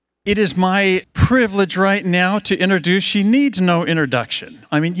It is my privilege right now to introduce, she needs no introduction.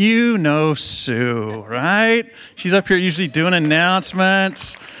 I mean, you know Sue, right? She's up here usually doing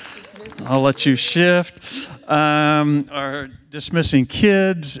announcements. I'll let you shift. Our dismissing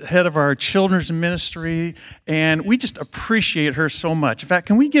kids, head of our children's ministry, and we just appreciate her so much. In fact,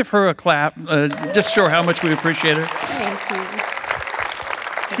 can we give her a clap? Just show her how much we appreciate her. Thank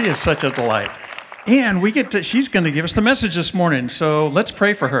you. She is such a delight. And she's going to give us the message this morning, so let's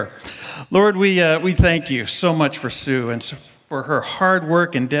pray for her. Lord, we thank you so much for Sue and for her hard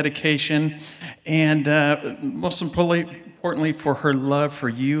work and dedication, and most importantly, for her love for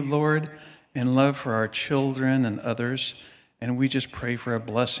you, Lord, and love for our children and others. And we just pray for a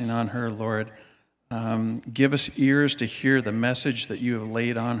blessing on her, Lord. Give us ears to hear the message that you have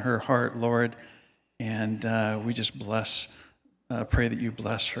laid on her heart, Lord, and we just pray that you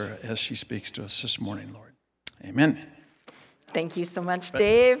bless her as she speaks to us this morning, Lord. Amen. Thank you so much,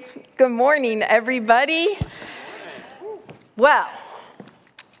 Dave. Good morning, everybody. Well,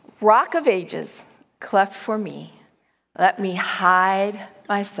 Rock of Ages, cleft for me, let me hide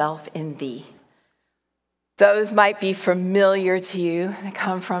myself in thee. Those might be familiar to you. They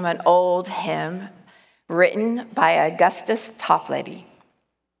come from an old hymn written by Augustus Toplady.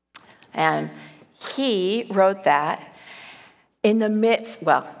 And he wrote that in the midst,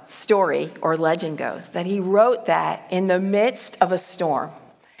 story or legend goes, that he wrote that in the midst of a storm.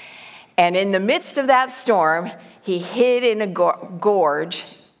 And in the midst of that storm, he hid in a gorge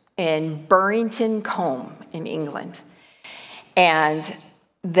in Burrington Combe in England. And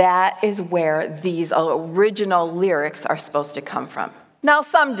that is where these original lyrics are supposed to come from. Now,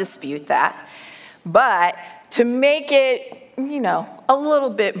 some dispute that, but to make it, a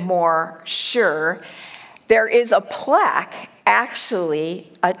little bit more sure, there is a plaque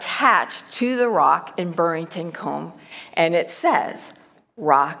actually attached to the rock in Burrington Combe, and it says,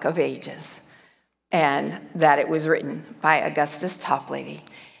 Rock of Ages, and that it was written by Augustus Toplady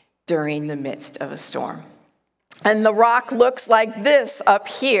during the midst of a storm. And the rock looks like this up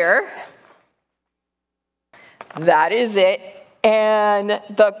here. That is it. And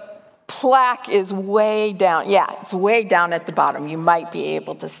the plaque is way down. Yeah, it's way down at the bottom. You might be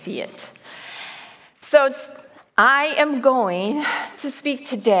able to see it. So I am going to speak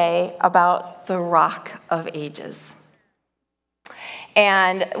today about the Rock of Ages.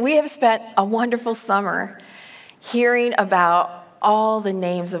 And we have spent a wonderful summer hearing about all the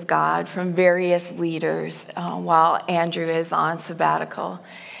names of God from various leaders while Andrew is on sabbatical.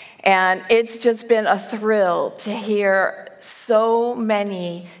 And it's just been a thrill to hear so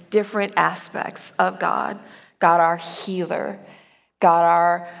many different aspects of God. God our healer, God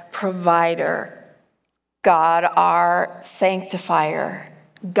our provider, God our sanctifier,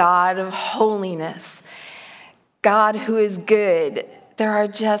 God of holiness, God who is good. There are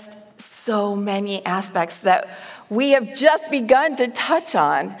just so many aspects that we have just begun to touch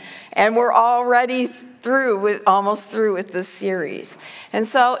on, and we're already almost through with this series. And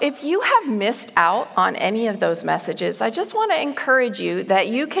so if you have missed out on any of those messages, I just want to encourage you that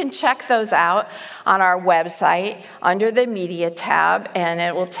you can check those out on our website under the media tab, and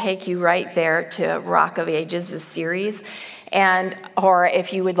it will take you right there to Rock of Ages, the series. Or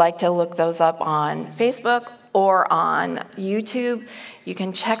if you would like to look those up on Facebook or on YouTube, you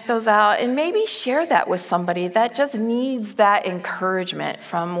can check those out and maybe share that with somebody that just needs that encouragement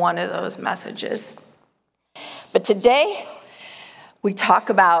from one of those messages. But today, we talk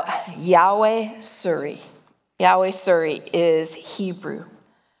about Yahweh Suri. Yahweh Suri is Hebrew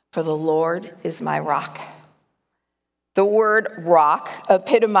for the Lord is my rock. The word rock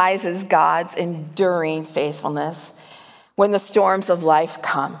epitomizes God's enduring faithfulness when the storms of life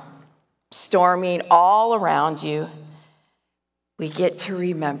come, storming all around you. We get to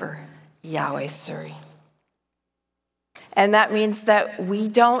remember Yahweh Suri. And that means that we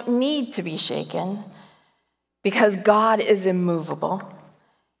don't need to be shaken because God is immovable,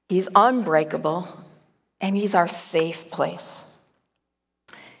 He's unbreakable, and He's our safe place.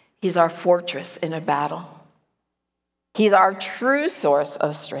 He's our fortress in a battle. He's our true source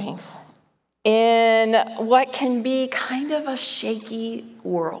of strength in what can be kind of a shaky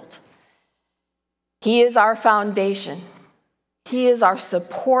world. He is our foundation. He is our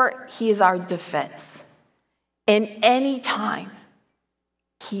support. He is our defense. In any time,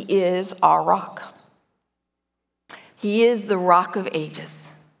 He is our rock. He is the Rock of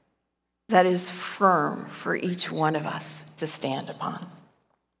Ages that is firm for each one of us to stand upon.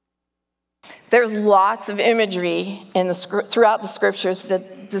 There's lots of imagery throughout the scriptures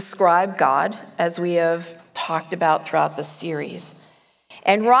that describe God, as we have talked about throughout the series.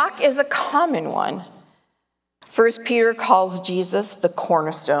 And rock is a common one First Peter calls Jesus the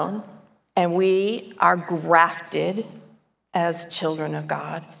cornerstone, and we are grafted as children of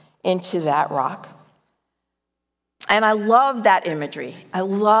God into that rock. And I love that imagery. I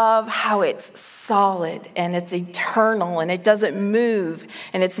love how it's solid and it's eternal and it doesn't move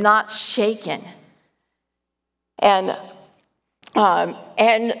and it's not shaken. And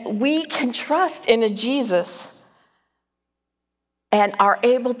we can trust in a Jesus and are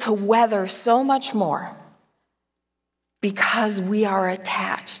able to weather so much more because we are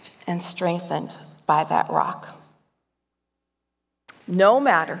attached and strengthened by that rock. No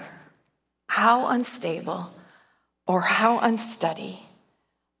matter how unstable or how unsteady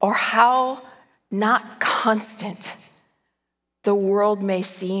or how not constant the world may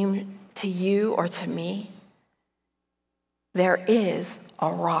seem to you or to me, there is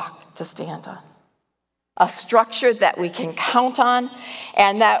a rock to stand on. A structure that we can count on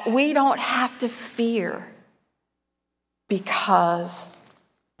and that we don't have to fear because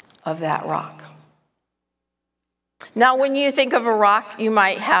of that rock. Now, when you think of a rock, you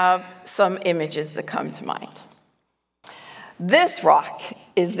might have some images that come to mind. This rock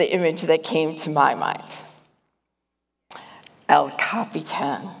is the image that came to my mind. El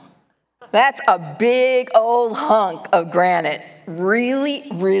Capitan. That's a big old hunk of granite, really,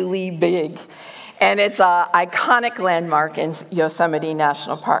 really big. And it's an iconic landmark in Yosemite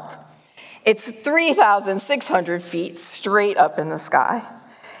National Park. It's 3,600 feet straight up in the sky,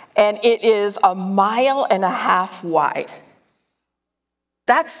 and it is 1.5 miles wide.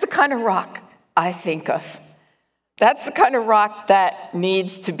 That's the kind of rock I think of. That's the kind of rock that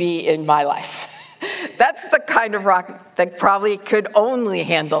needs to be in my life. That's the kind of rock that probably could only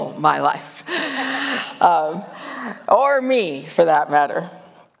handle my life, or me, for that matter.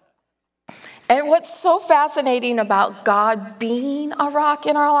 And what's so fascinating about God being a rock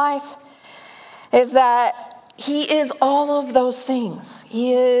in our life is that he is all of those things.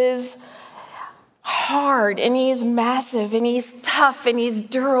 He is hard, and he's massive, and he's tough, and he's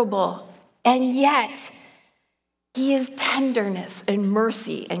durable. And yet, he is tenderness and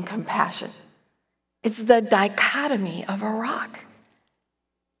mercy and compassion. It's the dichotomy of a rock.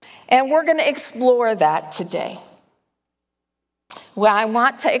 And we're going to explore that today. Well, I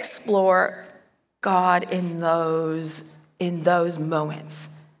want to explore God in those moments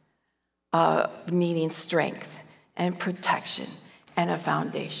of needing strength and protection and a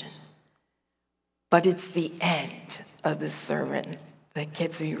foundation. But it's the end of this sermon that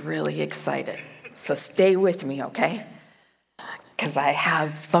gets me really excited. So stay with me, okay? Because I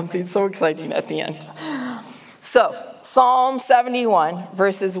have something so exciting at the end. So, Psalm 71,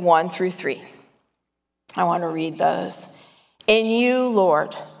 verses 1 through 3. I want to read those. In you,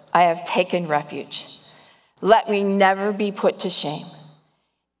 Lord, I have taken refuge. Let me never be put to shame.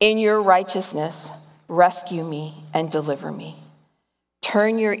 In your righteousness, rescue me and deliver me.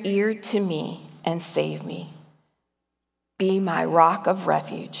 Turn your ear to me and save me. Be my rock of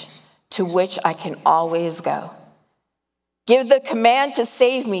refuge, to which I can always go. Give the command to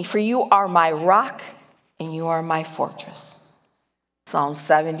save me, for you are my rock and you are my fortress. Psalm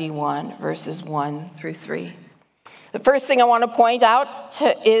 71, verses 1 through 3. The first thing I want to point out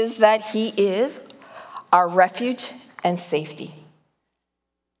is that he is our refuge and safety.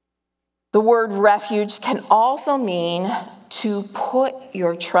 The word refuge can also mean to put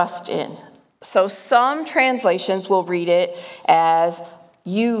your trust in. So some translations will read it as,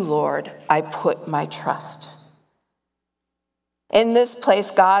 you, Lord, I put my trust. In this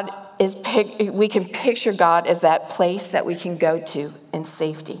place, we can picture God as that place that we can go to in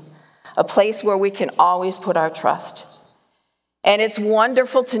safety, a place where we can always put our trust. And it's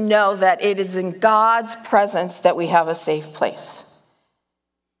wonderful to know that it is in God's presence that we have a safe place.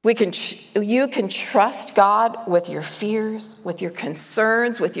 You can trust God with your fears, with your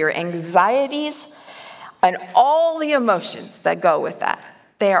concerns, with your anxieties, and all the emotions that go with that.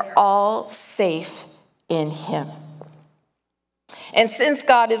 They are all safe in him. And since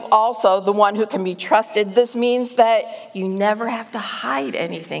God is also the one who can be trusted, this means that you never have to hide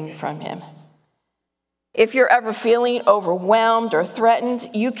anything from him. If you're ever feeling overwhelmed or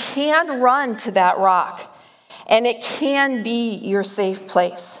threatened, you can run to that rock, and it can be your safe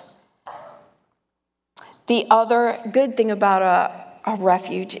place. The other good thing about a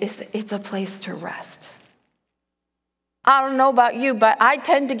refuge is it's a place to rest. I don't know about you, but I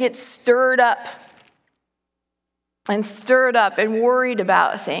tend to get stirred up and worried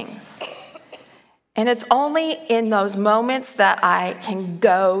about things. And it's only in those moments that I can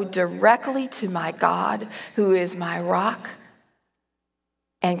go directly to my God, who is my rock,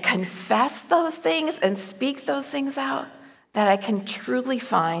 and confess those things and speak those things out, that I can truly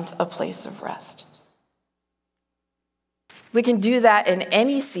find a place of rest. We can do that in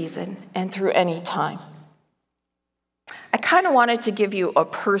any season and through any time. I kind of wanted to give you a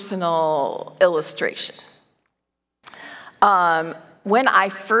personal illustration. When I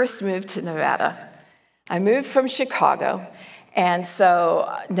first moved to Nevada, I moved from Chicago, and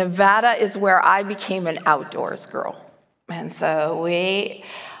so Nevada is where I became an outdoors girl. And so we,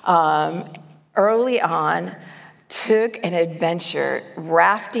 early on, took an adventure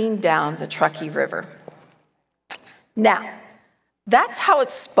rafting down the Truckee River. Now, that's how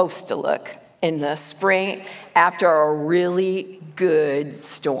it's supposed to look in the spring after a really good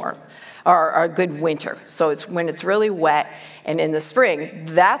storm or a good winter. So it's when it's really wet, and in the spring,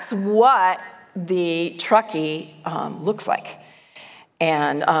 that's what the Truckee looks like.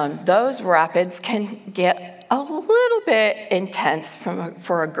 And those rapids can get a little bit intense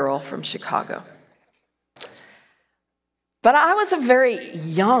for a girl from Chicago. But I was a very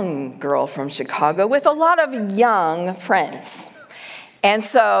young girl from Chicago with a lot of young friends. And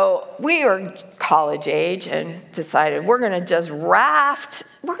so we were college age and decided we're going to just raft.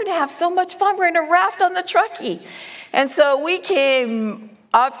 We're going to have so much fun. We're going to raft on the Truckee. And so we came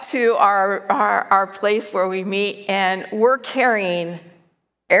up to our place where we meet, and we're carrying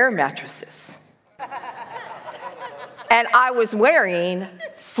air mattresses. And I was wearing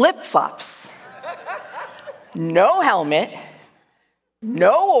flip-flops. No helmet,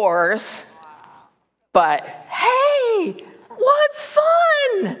 no oars, but hey, what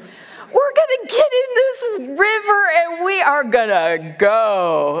fun! We're gonna get in this river and we are gonna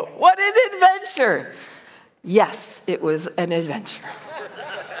go. What an adventure! Yes, it was an adventure.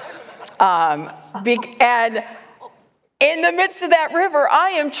 And in the midst of that river, I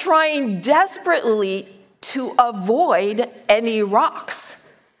am trying desperately to avoid any rocks,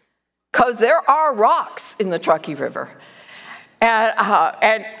 because there are rocks in the Truckee River.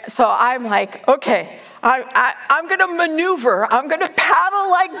 And so I'm like, okay, I'm going to maneuver. I'm going to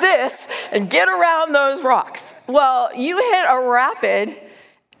paddle like this and get around those rocks. Well, you hit a rapid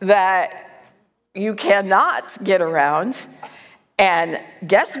that you cannot get around, and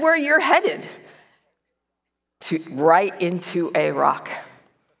guess where you're headed? Right into a rock.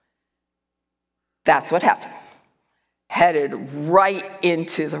 That's what happened. Headed right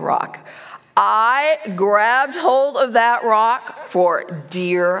into the rock. I grabbed hold of that rock for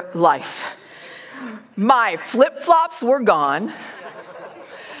dear life. My flip-flops were gone.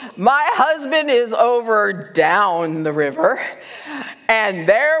 My husband is over down the river. And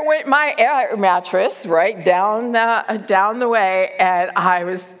there went my air mattress right down the way. And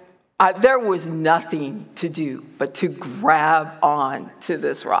there was nothing to do but to grab on to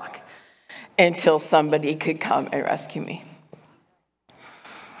this rock until somebody could come and rescue me.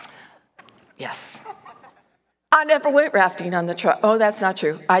 Yes. I never went rafting on the Truckee. Oh, that's not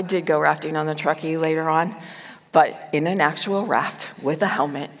true. I did go rafting on the Truckee later on, but in an actual raft with a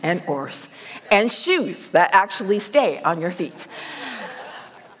helmet and oars and shoes that actually stay on your feet.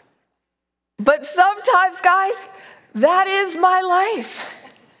 But sometimes, guys, that is my life.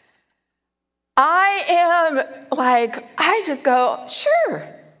 I just go, sure,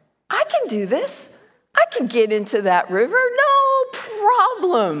 I can do this. I can get into that river, no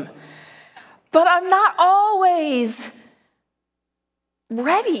problem. But I'm not always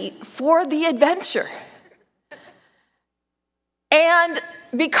ready for the adventure. And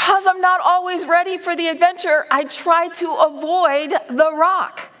because I'm not always ready for the adventure, I try to avoid the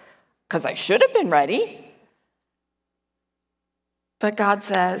rock, because I should have been ready. But God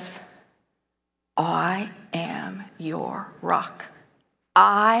says, I am your rock.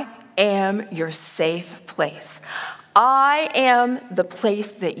 I am your safe place. I am the place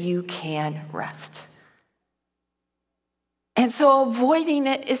that you can rest. And so avoiding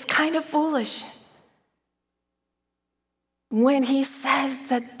it is kind of foolish when he says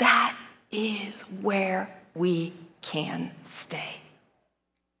that is where we can stay.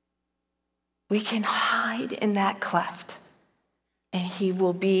 We can hide in that cleft, and he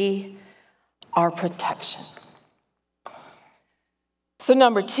will be our protection. So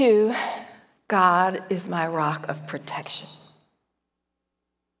number 2, God is my rock of protection.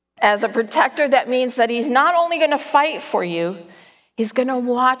 As a protector, that means that he's not only going to fight for you, he's going to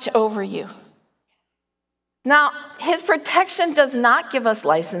watch over you. Now, his protection does not give us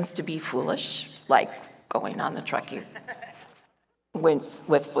license to be foolish, like going on the Truckee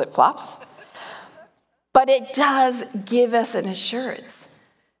with flip-flops. But it does give us an assurance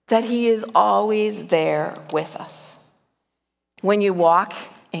that he is always there with us. When you walk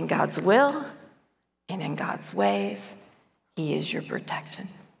in God's will and in God's ways, he is your protection.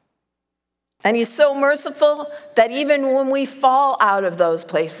 And he's so merciful that even when we fall out of those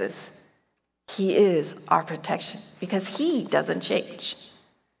places, He is our protection because he doesn't change.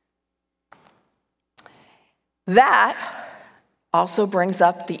 That also brings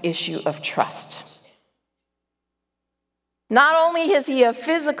up the issue of trust. Not only is he a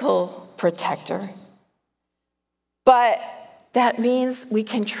physical protector, but that means we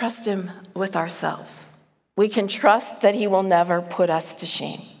can trust him with ourselves. We can trust that he will never put us to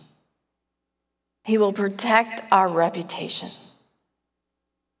shame. He will protect our reputation.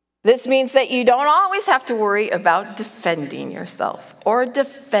 This means that you don't always have to worry about defending yourself or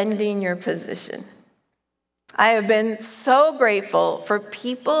defending your position. I have been so grateful for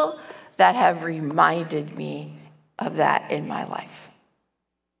people that have reminded me of that in my life.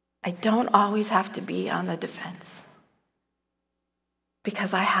 I don't always have to be on the defense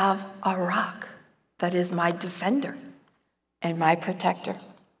because I have a rock that is my defender and my protector.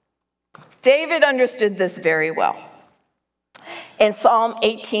 David understood this very well. In Psalm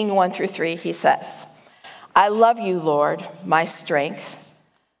 18, 1-3, he says, I love you, Lord, my strength.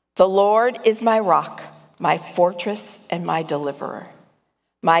 The Lord is my rock, my fortress, and my deliverer.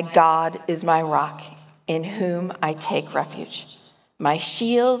 My God is my rock, in whom I take refuge, my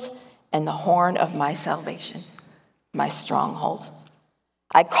shield and the horn of my salvation, my stronghold.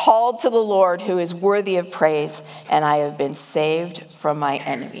 I called to the Lord, who is worthy of praise, and I have been saved from my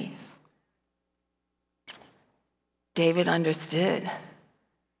enemies. David understood.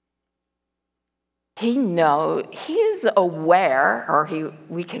 He is aware, or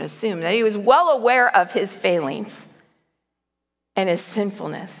we can assume that he was well aware of his failings and his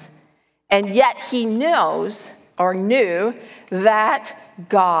sinfulness. And yet he knew that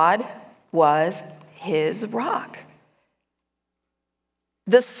God was his rock.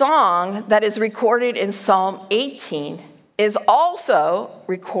 The song that is recorded in Psalm 18 is also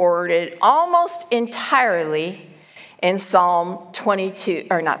recorded almost entirely in 2 Samuel 22.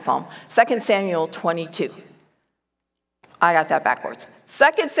 I got that backwards.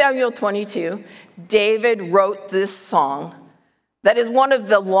 2 Samuel 22, David wrote this song that is one of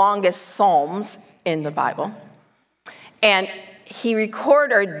the longest psalms in the Bible. And he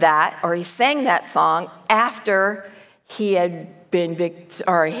recorded that, or he sang that song after he had been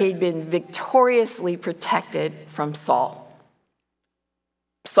victoriously protected from Saul.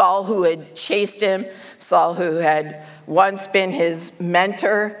 Saul, who had chased him, Saul, who had once been his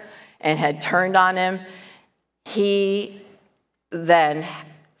mentor and had turned on him,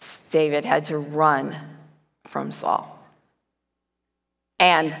 David had to run from Saul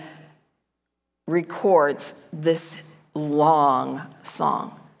and records this long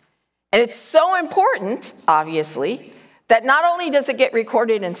song. And it's so important, obviously, that not only does it get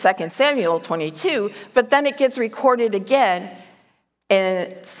recorded in 2 Samuel 22, but then it gets recorded again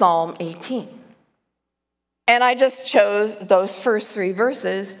in Psalm 18. And I just chose those first 3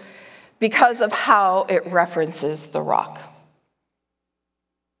 verses because of how it references the rock.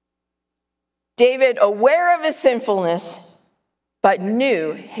 David, aware of his sinfulness, but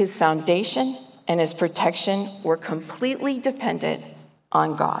knew his foundation and his protection were completely dependent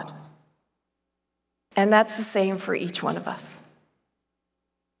on God. And that's the same for each one of us.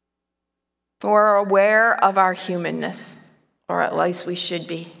 We're aware of our humanness, or at least we should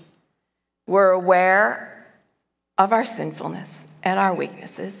be. We're aware of our sinfulness and our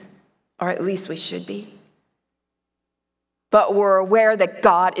weaknesses, or at least we should be. But we're aware that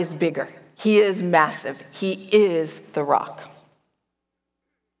God is bigger. He is massive. He is the rock.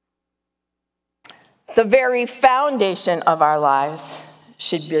 The very foundation of our lives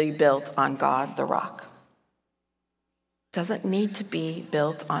should be built on God, the rock. Doesn't need to be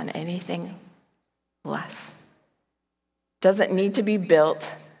built on anything less. Doesn't need to be built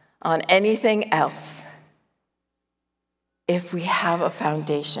on anything else if we have a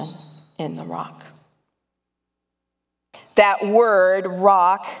foundation in the rock. That word,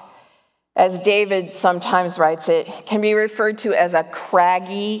 rock, as David sometimes writes it, can be referred to as a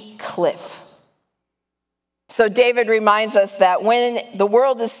craggy cliff. So David reminds us that when the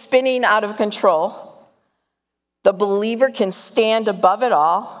world is spinning out of control, the believer can stand above it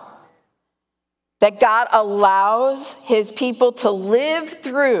all, that God allows his people to live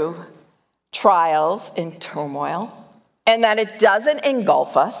through trials and turmoil, and that it doesn't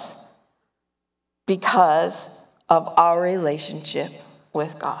engulf us because of our relationship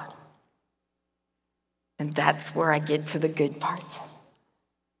with God. And that's where I get to the good parts.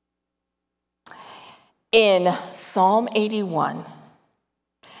 In Psalm 81,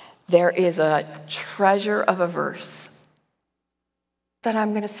 there is a treasure of a verse that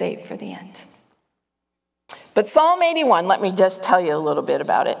I'm going to save for the end. But Psalm 81, let me just tell you a little bit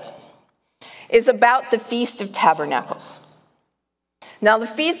about it, is about the Feast of Tabernacles. Now, the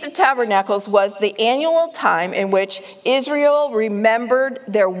Feast of Tabernacles was the annual time in which Israel remembered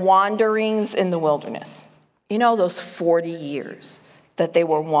their wanderings in the wilderness. You know, those 40 years that they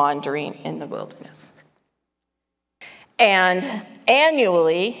were wandering in the wilderness. And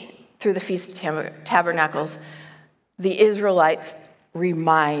annually, through the Feast of Tabernacles, the Israelites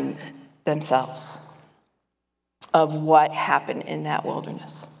remind themselves of what happened in that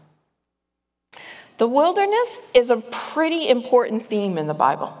wilderness. The wilderness is a pretty important theme in the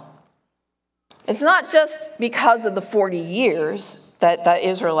Bible. It's not just because of the 40 years that the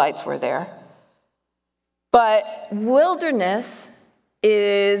Israelites were there, but wilderness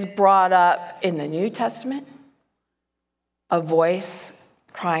is brought up in the New Testament, a voice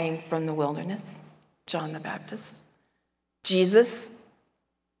crying from the wilderness, John the Baptist. Jesus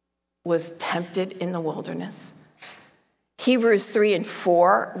was tempted in the wilderness. Hebrews 3 and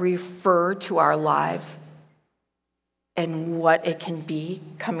 4 refer to our lives and what it can be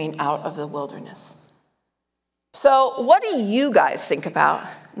coming out of the wilderness. So, what do you guys think about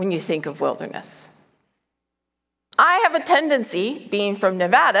when you think of wilderness? I have a tendency, being from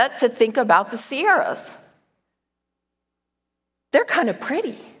Nevada, to think about the Sierras. They're kind of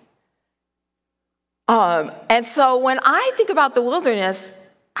pretty. And so when I think about the wilderness,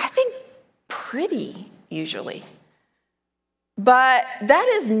 I think pretty usually. But that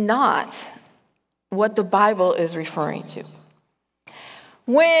is not what the Bible is referring to.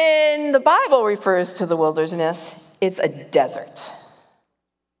 When the Bible refers to the wilderness, it's a desert.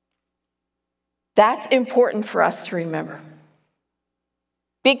 That's important for us to remember.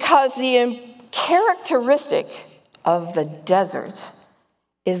 Because the characteristic of the desert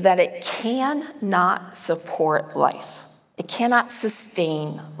is that it cannot support life. It cannot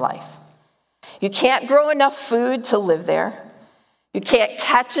sustain life. You can't grow enough food to live there. You can't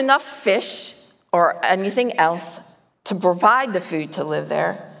catch enough fish or anything else to provide the food to live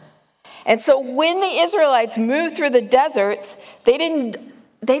there. And so when the Israelites moved through the deserts, they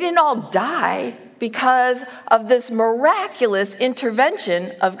didn't all die because of this miraculous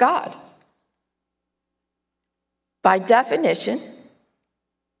intervention of God. By definition,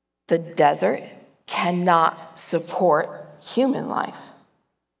 the desert cannot support human life,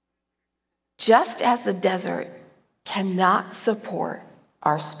 just as the desert cannot support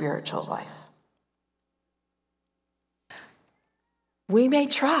our spiritual life. We may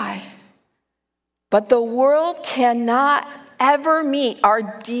try, but the world cannot ever meet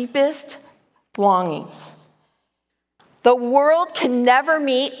our deepest longings. The world can never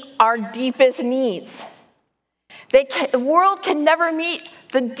meet our deepest needs. The world can never meet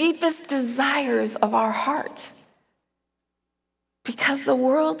the deepest desires of our heart, because the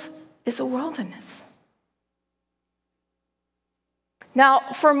world is a wilderness. Now,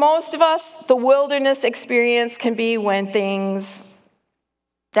 for most of us, the wilderness experience can be when things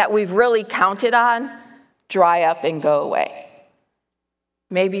that we've really counted on dry up and go away.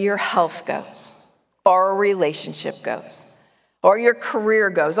 Maybe your health goes, or a relationship goes, or your career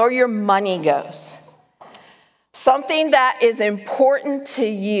goes, or your money goes. Something that is important to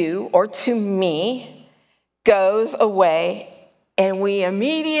you or to me goes away, and we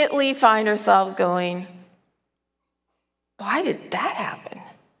immediately find ourselves going, why did that happen?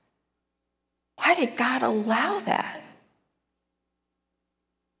 Why did God allow that?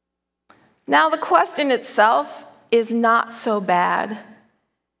 Now, the question itself is not so bad.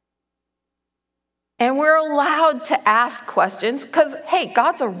 And we're allowed to ask questions because, hey,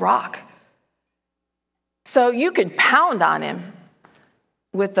 God's a rock. So you can pound on him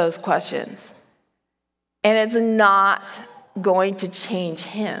with those questions, and it's not going to change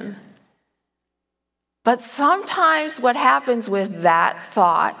him. But sometimes what happens with that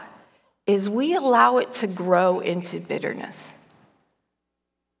thought is we allow it to grow into bitterness.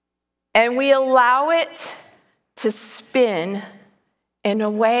 And we allow it to spin in a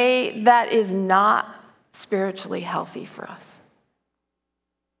way that is not spiritually healthy for us.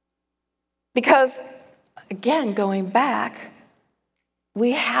 Because, again, going back,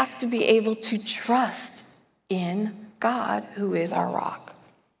 we have to be able to trust in God, who is our rock.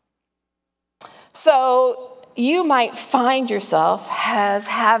 So you might find yourself as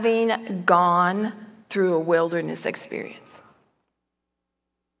having gone through a wilderness experience.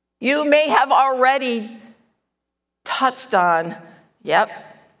 You may have already touched on, yep,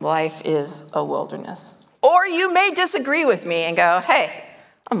 life is a wilderness. Or you may disagree with me and go, hey,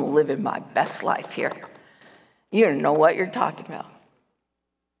 I'm living my best life here. You don't know what you're talking about.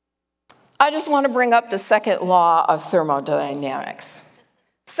 I just want to bring up the second law of thermodynamics.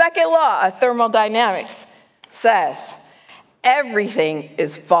 Second law of thermodynamics says everything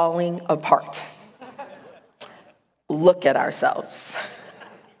is falling apart. Look at ourselves.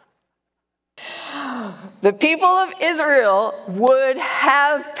 The people of Israel would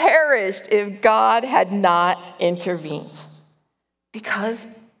have perished if God had not intervened, because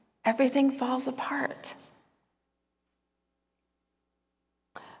everything falls apart.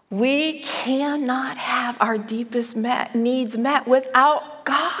 We cannot have our deepest needs met without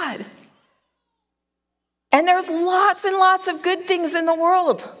God. And there's lots and lots of good things in the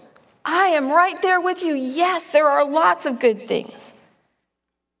world. I am right there with you. Yes, there are lots of good things.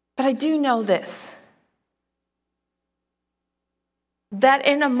 But I do know this, that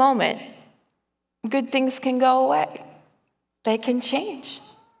in a moment, good things can go away. They can change.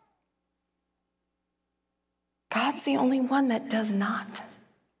 God's the only one that does not.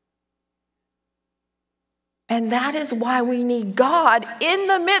 And that is why we need God in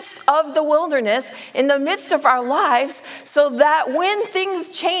the midst of the wilderness, in the midst of our lives, so that when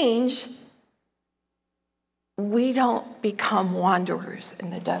things change, we don't become wanderers in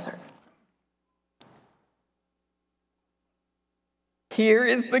the desert. Here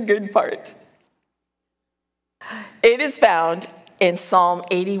is the good part. It is found in Psalm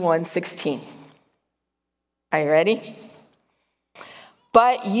 81:16. Are you ready?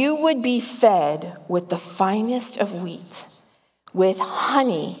 But you would be fed with the finest of wheat, with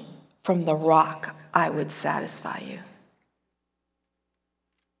honey from the rock I would satisfy you.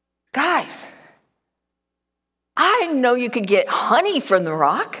 Guys, I didn't know you could get honey from the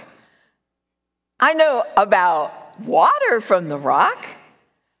rock. I know about water from the rock,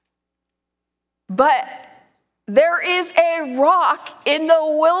 but there is a rock in the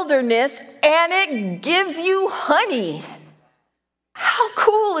wilderness and it gives you honey. How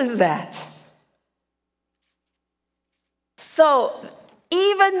cool is that? So,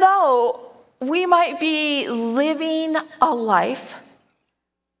 even though we might be living a life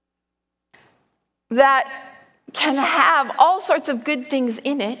that can have all sorts of good things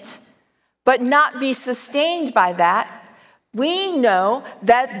in it, but not be sustained by that, we know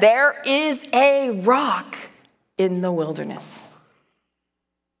that there is a rock in the wilderness.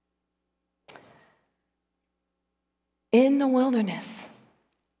 In the wilderness,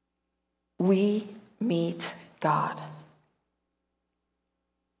 we meet God.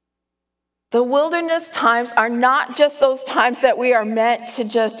 The wilderness times are not just those times that we are meant to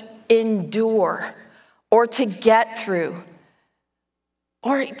just endure or to get through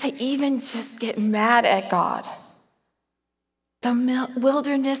or to even just get mad at God. The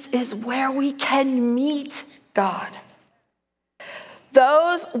wilderness is where we can meet God.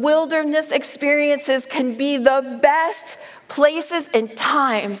 Those wilderness experiences can be the best places and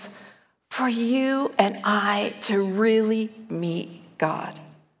times for you and I to really meet God.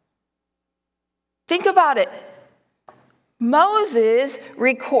 Think about it. Moses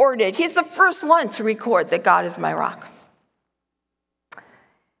recorded, he's the first one to record that God is my rock.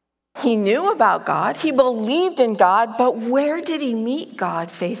 He knew about God, he believed in God, but where did he meet God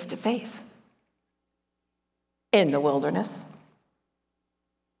face to face? In the wilderness.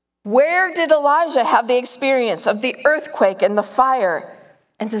 Where did Elijah have the experience of the earthquake and the fire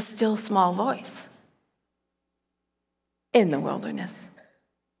and the still small voice? In the wilderness.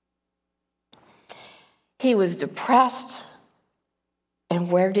 He was depressed,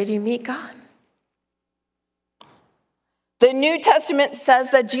 and where did he meet God? The New Testament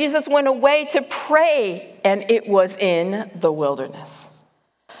says that Jesus went away to pray, and it was in the wilderness.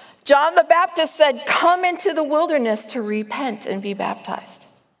 John the Baptist said, "Come into the wilderness to repent and be baptized."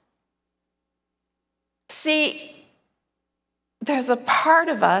 See, there's a part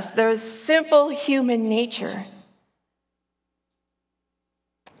of us, there's simple human nature,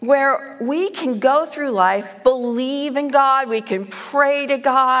 where we can go through life, believe in God, we can pray to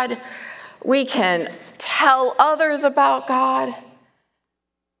God, we can tell others about God.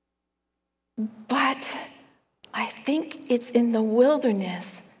 But I think it's in the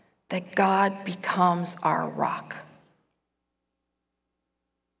wilderness that God becomes our rock.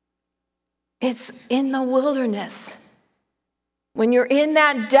 It's in the wilderness, when you're in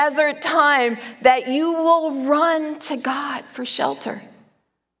that desert time, that you will run to God for shelter,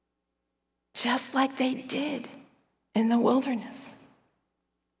 just like they did in the wilderness.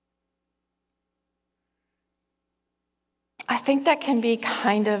 I think that can be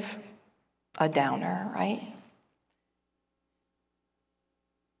kind of a downer, right?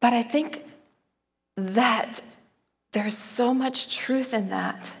 But I think that there's so much truth in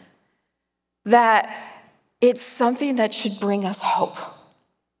that it's something that should bring us hope.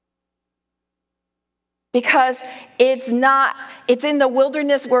 Because it's in the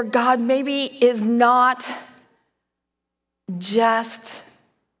wilderness where God maybe is not just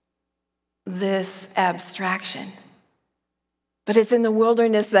this abstraction, but it's in the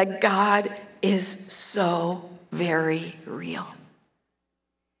wilderness that God is so very real.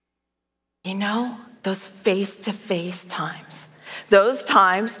 You know, those face-to-face times, those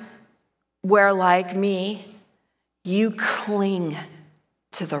times where, like me, you cling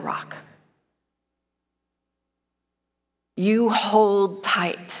to the rock. You hold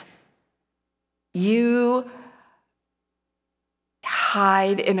tight. You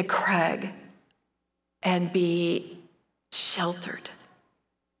hide in a crag and be sheltered.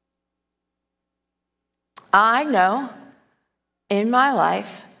 I know in my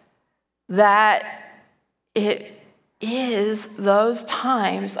life that it is those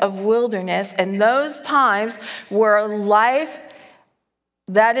times of wilderness and those times where life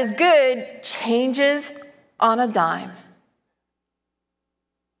that is good changes on a dime.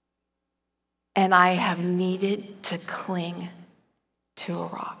 And I have needed to cling to a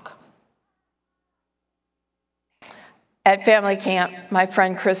rock. At family camp, my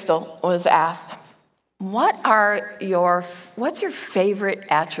friend Crystal was asked, what's your favorite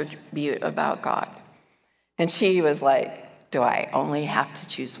attribute about God? And she was like, do I only have to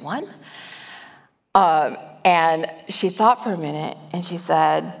choose one? And she thought for a minute and she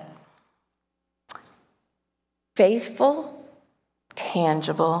said, faithful,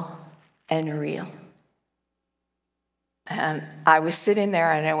 tangible, and real. And I was sitting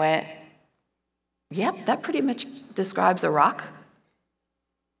there and I went, yep, that pretty much describes a rock.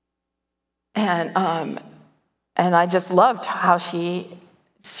 And I just loved how she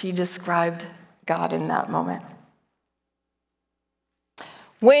described God in that moment.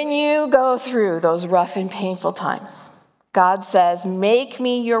 When you go through those rough and painful times, God says, make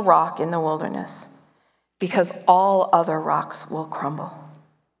me your rock in the wilderness, because all other rocks will crumble.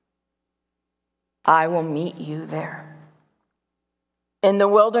 I will meet you there. In the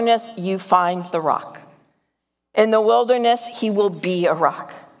wilderness, you find the rock. In the wilderness, he will be a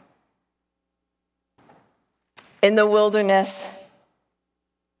rock. In the wilderness,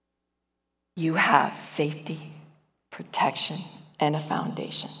 you have safety, protection, and a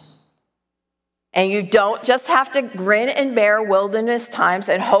foundation. And you don't just have to grin and bear wilderness times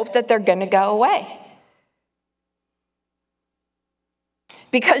and hope that they're going to go away.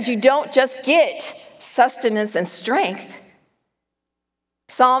 Because you don't just get sustenance and strength.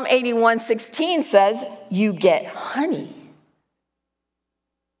 Psalm 81:16 says, you get honey.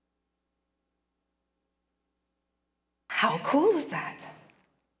 How cool is that?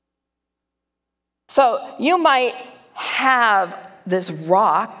 So you might have this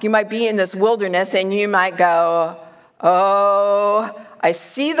rock, you might be in this wilderness, and you might go, oh, I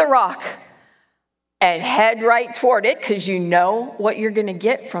see the rock, and head right toward it because you know what you're going to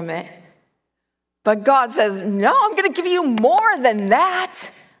get from it. But God says, no, I'm going to give you more than that.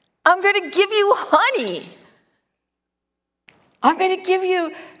 I'm going to give you honey. I'm going to give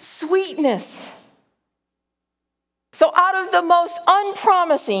you sweetness. So out of the most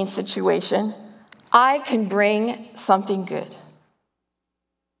unpromising situation, I can bring something good.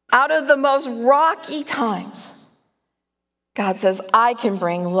 Out of the most rocky times, God says, I can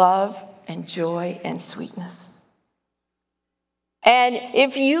bring love and joy and sweetness. And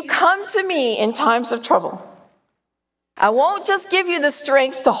if you come to me in times of trouble, I won't just give you the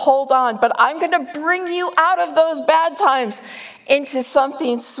strength to hold on, but I'm going to bring you out of those bad times into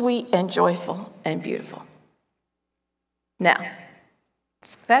something sweet and joyful and beautiful. Now,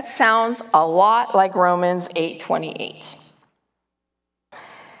 that sounds a lot like Romans 8:28,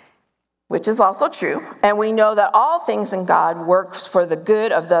 which is also true. And we know that all things in God work for the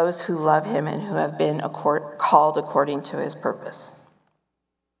good of those who love him and who have been called according to his purpose.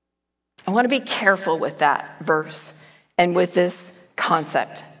 I want to be careful with that verse and with this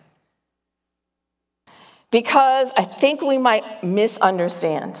concept, because I think we might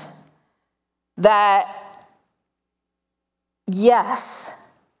misunderstand that, yes,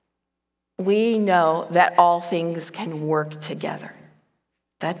 we know that all things can work together.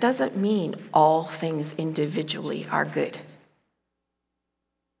 That doesn't mean all things individually are good.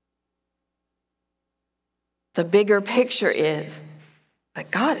 The bigger picture is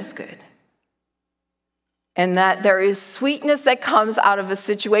that God is good, and that there is sweetness that comes out of a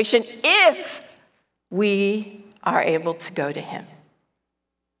situation if we are able to go to him.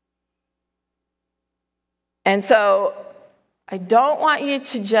 And so I don't want you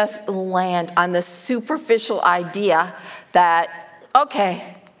to just land on the superficial idea that,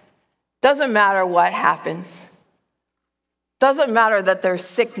 okay, doesn't matter what happens. Doesn't matter that there's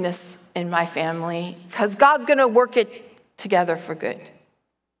sickness in my family, because God's going to work it together for good.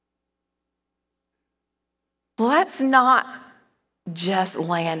 Let's not just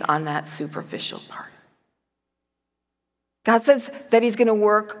land on that superficial part. God says that he's going to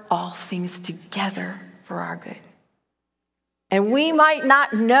work all things together for our good. And we might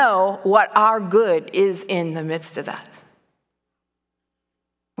not know what our good is in the midst of that.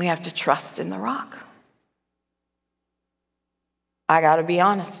 We have to trust in the rock. I got to be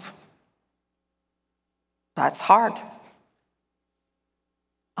honest. That's hard.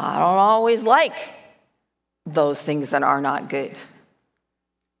 I don't always like those things that are not good.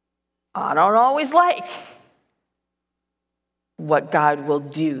 I don't always like what God will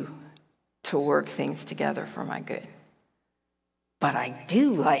do to work things together for my good. But I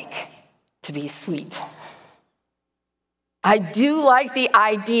do like to be sweet. I do like the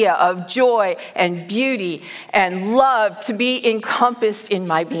idea of joy and beauty and love to be encompassed in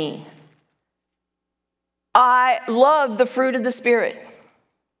my being. I love the fruit of the Spirit.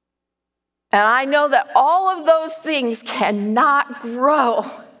 And I know that all of those things cannot grow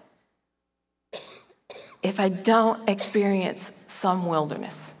if I don't experience some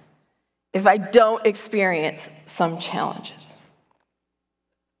wilderness, if I don't experience some challenges.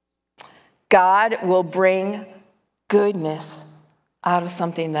 God will bring goodness out of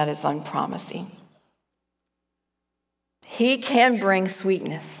something that is unpromising. He can bring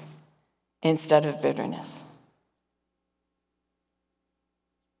sweetness instead of bitterness.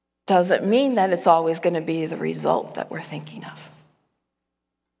 Doesn't mean that it's always going to be the result that we're thinking of.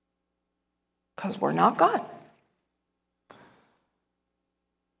 Because we're not God.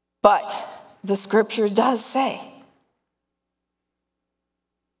 But the scripture does say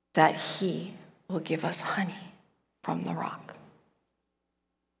that he will give us honey from the rock.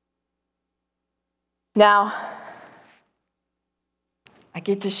 Now, I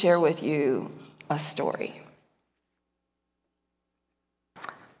get to share with you a story.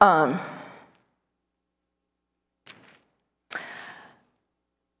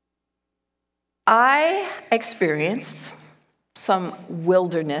 I experienced some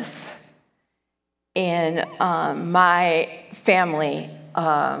wilderness in my family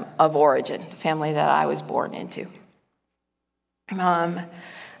of origin, family that I was born into. I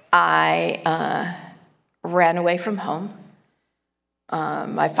ran away from home.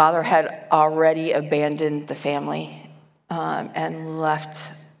 My father had already abandoned the family and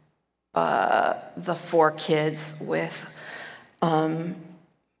left the 4 kids with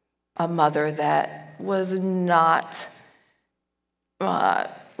a mother that was not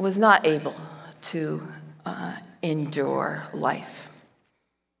able to endure life.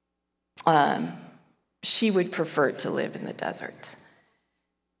 She would prefer to live in the desert.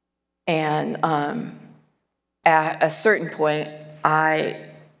 And at a certain point, I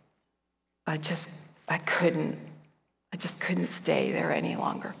just couldn't stay there any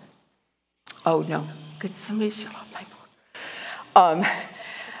longer. Oh no, could somebody shut off my phone?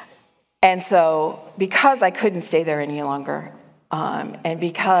 And so because I couldn't stay there any longer, and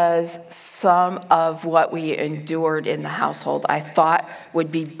because some of what we endured in the household I thought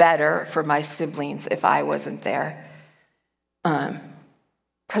would be better for my siblings if I wasn't there,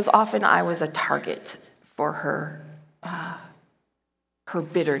 because often I was a target for her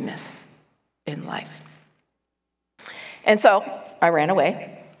bitterness in life. And so I ran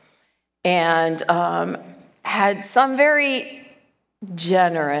away and had some very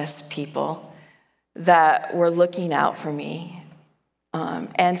generous people that were looking out for me,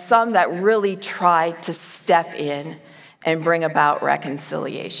 and some that really tried to step in and bring about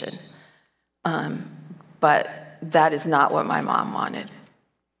reconciliation. But that is not what my mom wanted.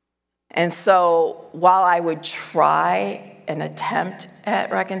 And so while I would try an attempt at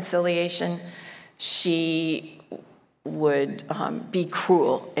reconciliation, she would be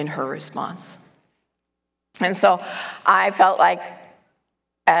cruel in her response. And so I felt like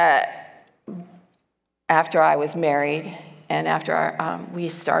after I was married and after we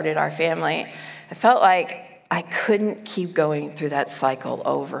started our family, I felt like I couldn't keep going through that cycle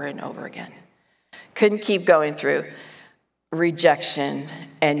over and over again. Couldn't keep going through rejection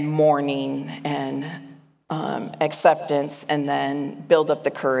and mourning and acceptance and then build up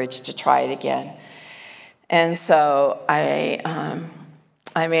the courage to try it again. And so I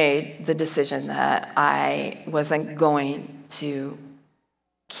made the decision that I wasn't going to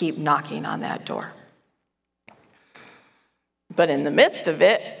keep knocking on that door. But in the midst of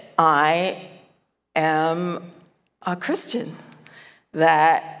it, I am a Christian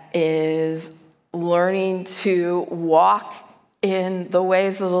that is learning to walk in the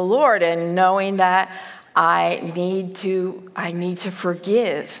ways of the Lord and knowing that I need to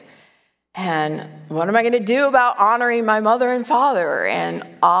forgive. And what am I going to do about honoring my mother and father and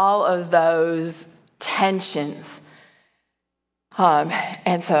all of those tensions?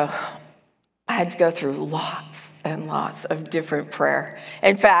 And so I had to go through lots and lots of different prayer.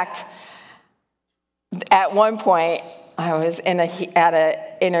 In fact, at one point, I was at an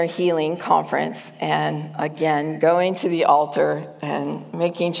inner healing conference, and again, going to the altar and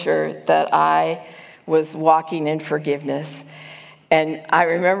making sure that I was walking in forgiveness. And I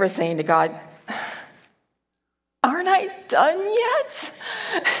remember saying to God, aren't I done yet?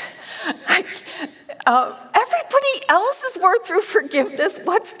 Everybody else has worked through forgiveness.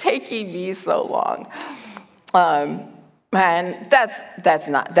 What's taking me so long? And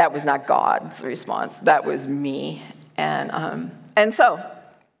that was not God's response. That was me. And so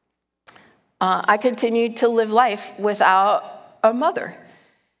I continued to live life without a mother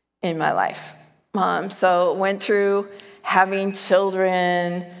in my life. So went through having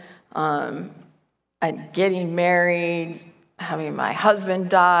children, and getting married, having my husband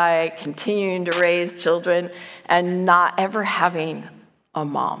die, continuing to raise children, and not ever having a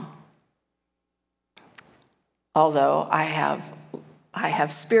mom. Although I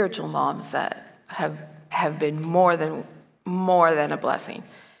have spiritual moms that have been more than a blessing.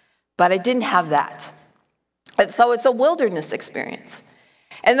 But I didn't have that. And so it's a wilderness experience.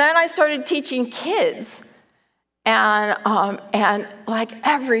 And then I started teaching kids. And like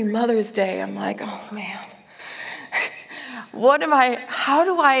every Mother's Day, I'm like, oh man, how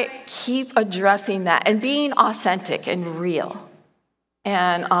do I keep addressing that and being authentic and real?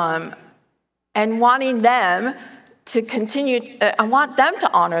 And wanting them to continue, I want them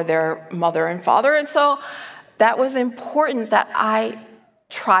to honor their mother and father. And so that was important that I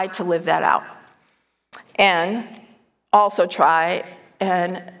tried to live that out. And also try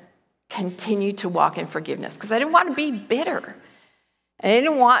and continue to walk in forgiveness, because I didn't want to be bitter. And I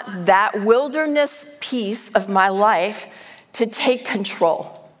didn't want that wilderness piece of my life to take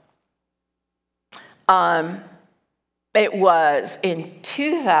control. It was in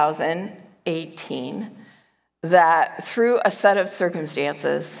 2018 that through a set of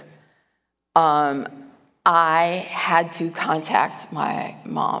circumstances, I had to contact my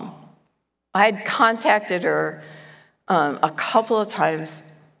mom. I had contacted her a couple of times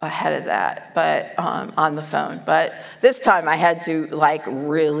ahead of that, but on the phone. But this time I had to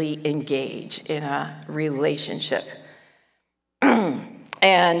really engage in a relationship. And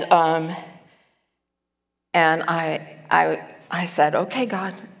I said, okay,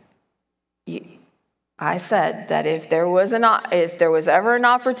 God, I said that if there was ever an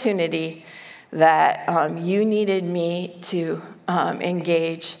opportunity that you needed me to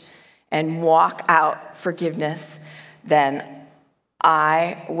engage and walk out forgiveness, then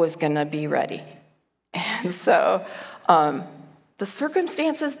I was going to be ready. And so the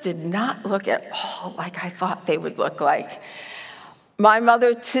circumstances did not look at all like I thought they would look like. My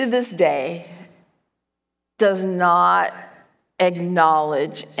mother, to this day, does not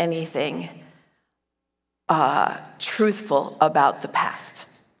acknowledge anything truthful about the past.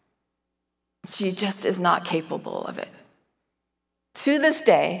 She just is not capable of it. To this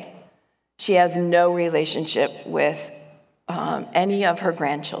day, she has no relationship with any of her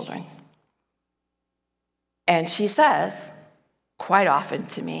grandchildren. And she says, quite often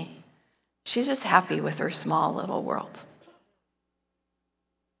to me, she's just happy with her small little world.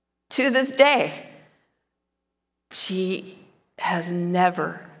 To this day, she has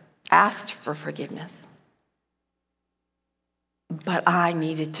never asked for forgiveness. But I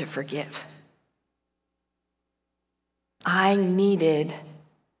needed to forgive. I needed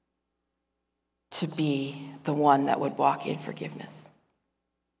to be the one that would walk in forgiveness.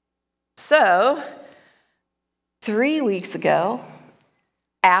 So, 3 weeks ago,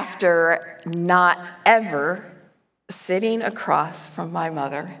 after not ever sitting across from my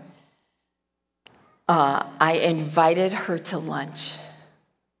mother, I invited her to lunch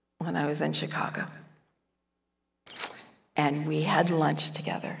when I was in Chicago. And we had lunch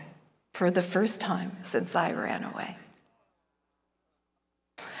together for the first time since I ran away.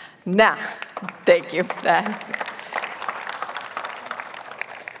 Now, thank you.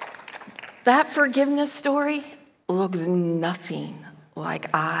 That forgiveness story looks nothing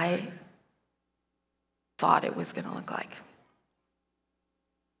like I thought it was going to look like.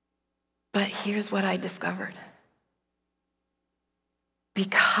 But here's what I discovered.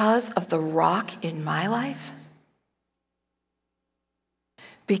 Because of the rock in my life,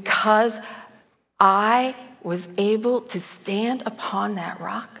 because I was able to stand upon that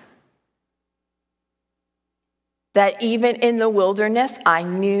rock, that even in the wilderness, I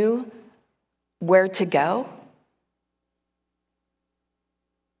knew where to go.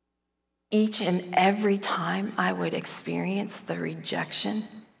 Each and every time I would experience the rejection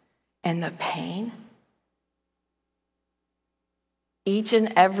and the pain, each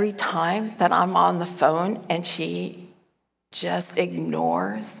and every time that I'm on the phone and she just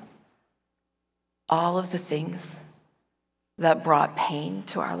ignores all of the things that brought pain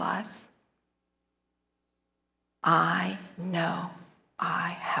to our lives, I know I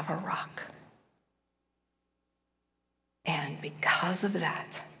have a rock. And because of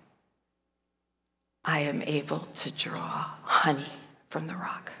that, I am able to draw honey from the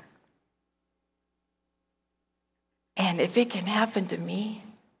rock. And if it can happen to me,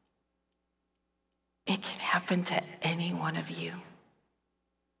 it can happen to any one of you.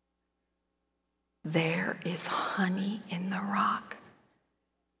 There is honey in the rock.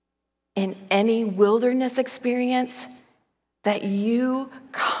 In any wilderness experience that you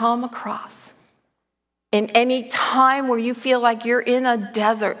come across, in any time where you feel like you're in a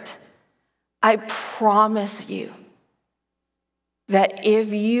desert, I promise you that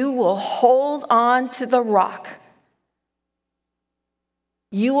if you will hold on to the rock,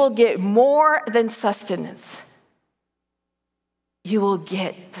 you will get more than sustenance. You will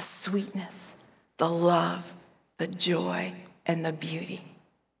get the sweetness, the love, the joy, and the beauty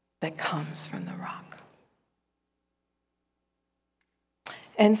that comes from the rock.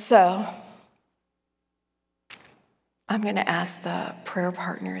 And so, I'm going to ask the prayer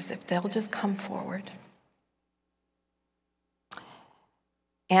partners if they'll just come forward.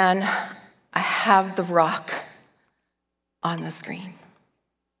 And I have the rock on the screen.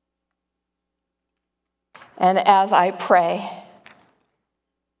 And as I pray,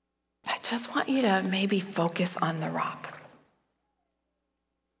 I just want you to maybe focus on the rock.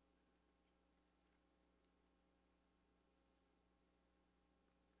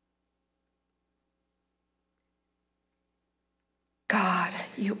 God,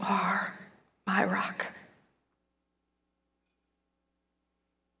 you are my rock.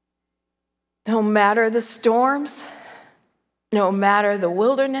 No matter the storms, no matter the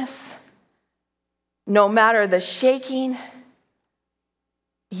wilderness, no matter the shaking,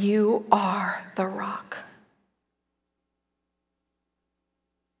 you are the rock.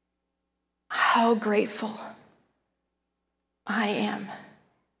 How grateful I am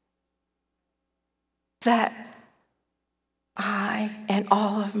that I and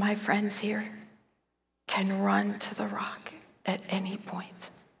all of my friends here can run to the rock at any point.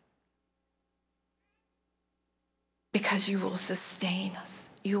 Because you will sustain us,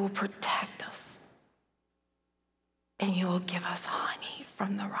 you will protect us, and you will give us honey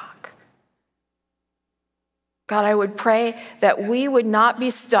from the rock. God, I would pray that we would not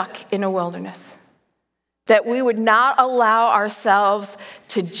be stuck in a wilderness, that we would not allow ourselves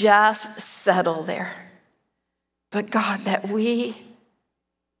to just settle there. But God, that we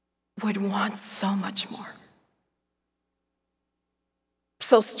would want so much more.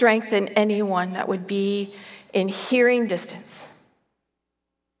 So strengthen anyone that would be in hearing distance.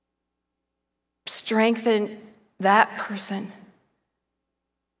 Strengthen that person.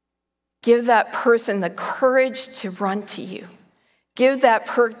 Give that person the courage to run to you. Give that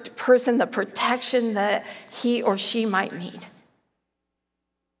person the protection that he or she might need.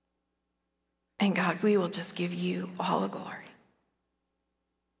 And God, we will just give you all the glory.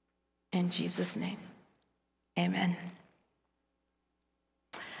 In Jesus' name, amen.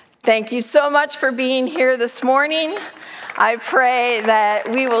 Thank you so much for being here this morning. I pray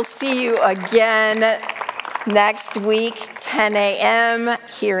that we will see you again next week, 10 a.m.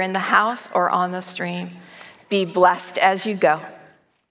 here in the house or on the stream. Be blessed as you go.